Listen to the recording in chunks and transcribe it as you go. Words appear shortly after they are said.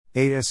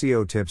8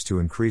 SEO tips to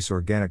increase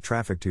organic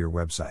traffic to your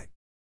website.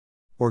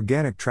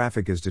 Organic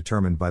traffic is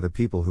determined by the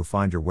people who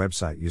find your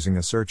website using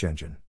a search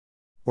engine.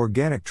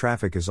 Organic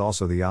traffic is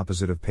also the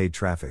opposite of paid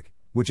traffic,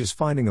 which is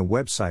finding a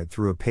website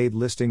through a paid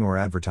listing or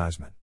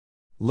advertisement.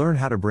 Learn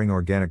how to bring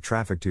organic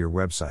traffic to your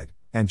website,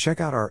 and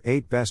check out our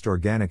 8 best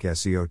organic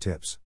SEO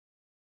tips.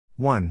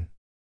 1.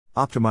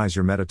 Optimize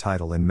your meta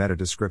title and meta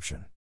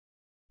description.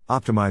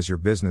 Optimize your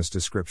business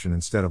description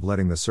instead of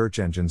letting the search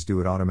engines do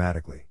it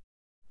automatically.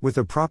 With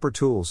the proper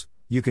tools,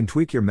 you can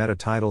tweak your meta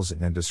titles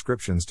and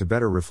descriptions to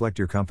better reflect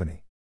your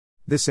company.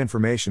 This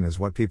information is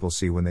what people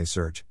see when they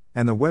search,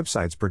 and the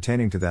websites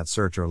pertaining to that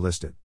search are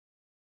listed.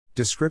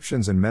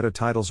 Descriptions and meta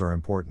titles are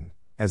important,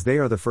 as they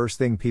are the first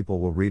thing people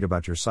will read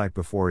about your site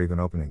before even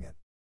opening it.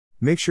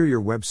 Make sure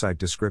your website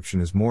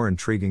description is more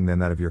intriguing than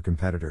that of your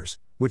competitors,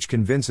 which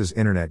convinces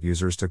internet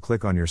users to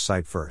click on your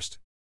site first.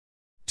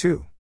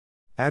 2.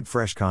 Add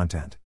fresh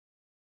content.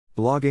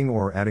 Blogging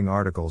or adding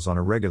articles on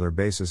a regular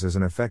basis is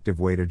an effective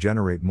way to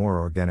generate more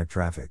organic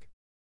traffic.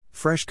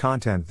 Fresh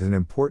content is an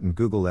important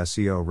Google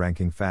SEO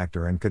ranking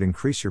factor and could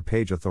increase your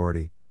page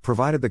authority,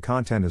 provided the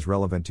content is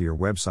relevant to your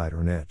website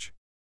or niche.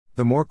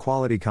 The more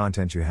quality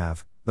content you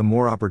have, the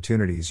more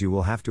opportunities you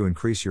will have to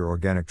increase your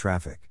organic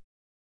traffic.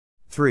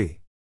 3.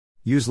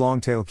 Use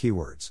long-tail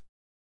keywords.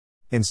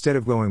 Instead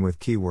of going with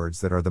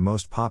keywords that are the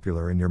most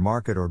popular in your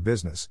market or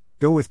business,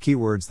 go with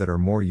keywords that are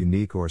more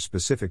unique or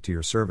specific to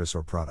your service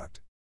or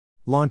product.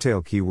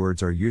 Long-tail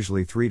keywords are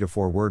usually 3 to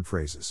 4 word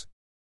phrases.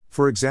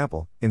 For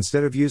example,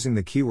 instead of using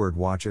the keyword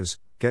watches,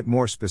 get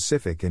more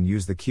specific and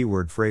use the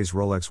keyword phrase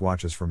Rolex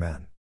watches for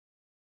men.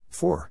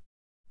 4.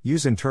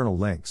 Use internal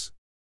links.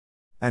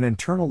 An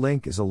internal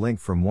link is a link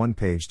from one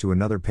page to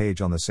another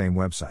page on the same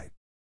website.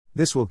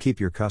 This will keep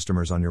your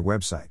customers on your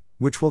website,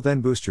 which will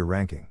then boost your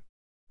ranking.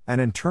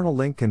 An internal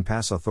link can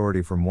pass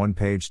authority from one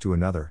page to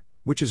another,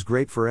 which is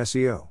great for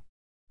SEO.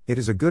 It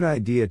is a good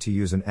idea to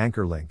use an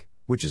anchor link,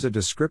 which is a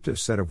descriptive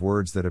set of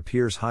words that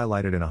appears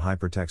highlighted in a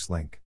hypertext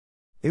link.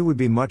 It would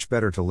be much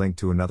better to link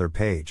to another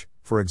page,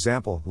 for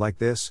example, like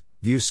this,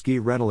 view ski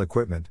rental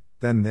equipment,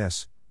 than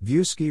this,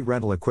 view ski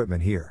rental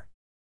equipment here.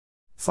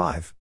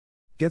 5.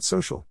 Get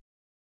social.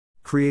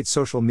 Create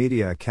social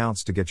media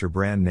accounts to get your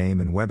brand name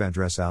and web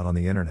address out on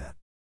the internet.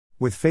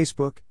 With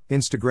Facebook,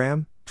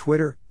 Instagram,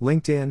 Twitter,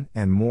 LinkedIn,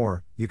 and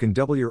more, you can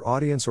double your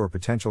audience or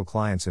potential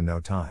clients in no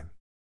time.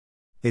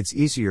 It's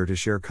easier to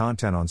share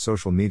content on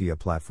social media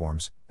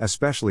platforms,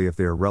 especially if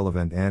they are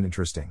relevant and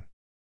interesting.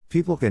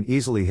 People can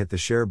easily hit the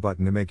share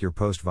button to make your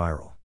post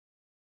viral.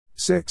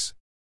 6.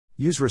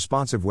 Use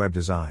responsive web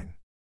design.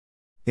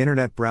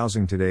 Internet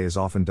browsing today is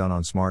often done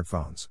on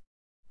smartphones.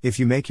 If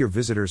you make your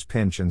visitors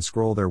pinch and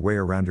scroll their way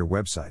around your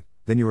website,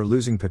 then you are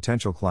losing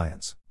potential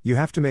clients. You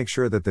have to make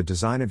sure that the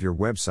design of your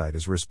website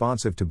is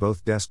responsive to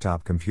both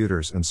desktop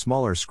computers and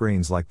smaller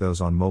screens like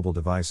those on mobile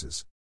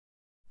devices.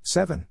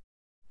 7.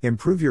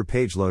 Improve your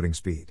page loading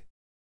speed.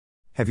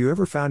 Have you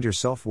ever found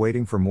yourself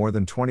waiting for more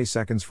than 20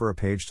 seconds for a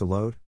page to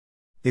load?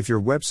 If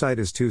your website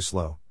is too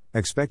slow,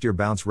 expect your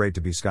bounce rate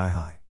to be sky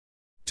high.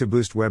 To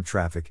boost web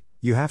traffic,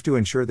 you have to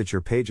ensure that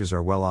your pages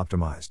are well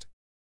optimized.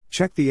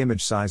 Check the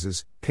image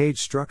sizes, page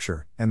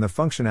structure, and the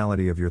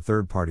functionality of your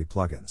third-party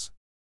plugins.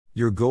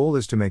 Your goal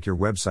is to make your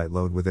website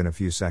load within a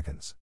few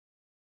seconds.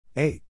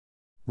 8.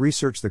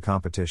 Research the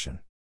competition.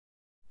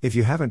 If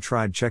you haven't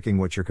tried checking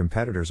what your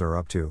competitors are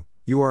up to,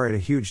 you are at a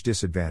huge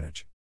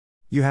disadvantage.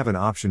 You have an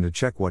option to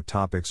check what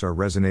topics are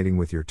resonating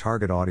with your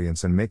target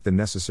audience and make the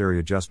necessary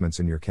adjustments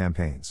in your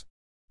campaigns.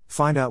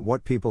 Find out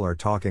what people are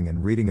talking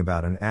and reading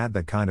about and add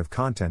that kind of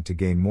content to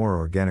gain more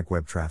organic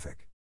web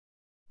traffic.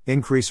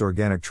 Increase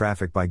organic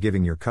traffic by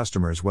giving your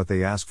customers what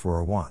they ask for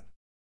or want.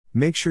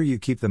 Make sure you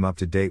keep them up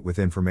to date with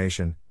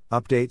information,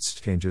 updates,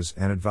 changes,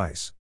 and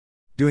advice.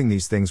 Doing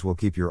these things will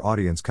keep your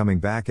audience coming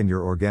back and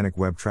your organic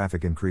web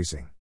traffic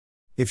increasing.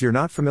 If you're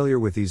not familiar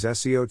with these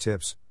SEO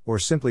tips, or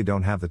simply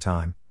don't have the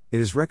time, it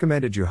is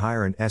recommended you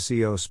hire an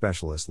SEO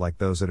specialist like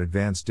those at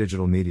Advanced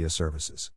Digital Media Services.